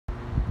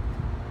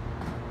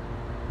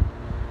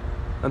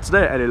And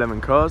today at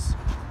 11 Cars,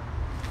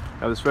 I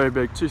have this very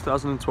big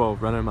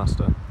 2012 Renault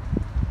Master.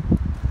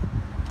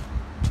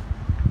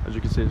 As you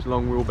can see, it's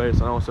long wheelbase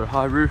and also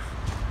high roof.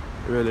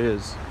 It really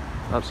is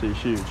absolutely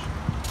huge.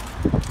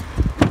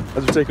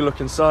 As we take a look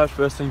inside,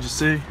 first thing you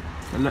see,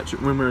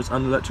 electric wind mirrors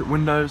and electric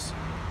windows.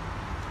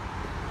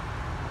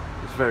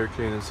 It's very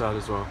clean inside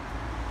as well.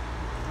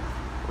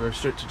 We're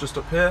restricted just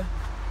up here.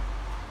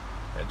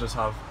 It does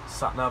have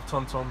sat-nav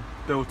TomTom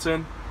built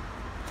in.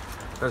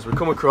 As we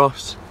come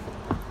across,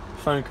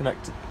 phone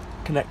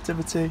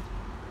connectivity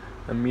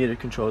and media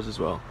controls as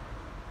well.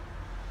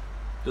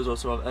 It does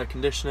also have air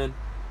conditioning,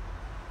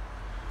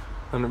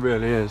 and it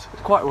really is.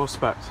 It's quite well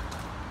spec'd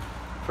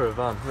for a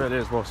van. It really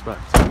is well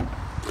spec'd.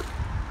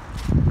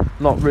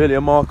 Not really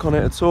a mark on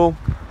it at all.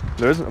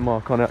 There isn't a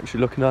mark on it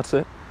actually looking at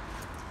it.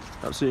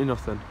 Absolutely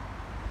nothing.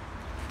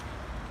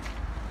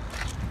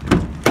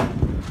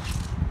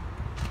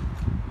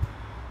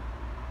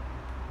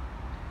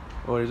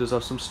 Oh, it does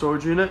have some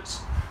storage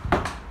units.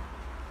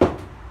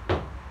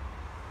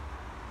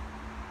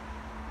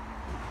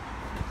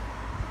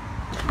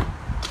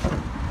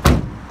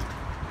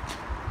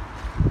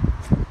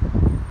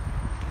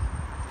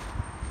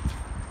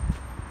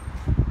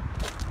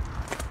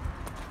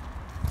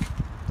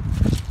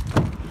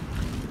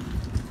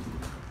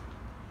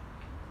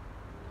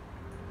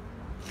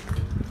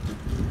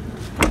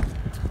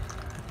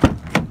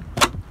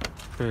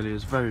 Really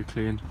is very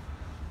clean.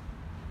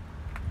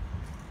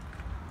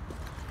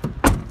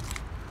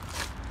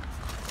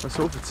 That's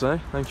all for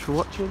today. Thank you for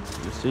watching.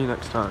 We'll see you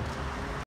next time.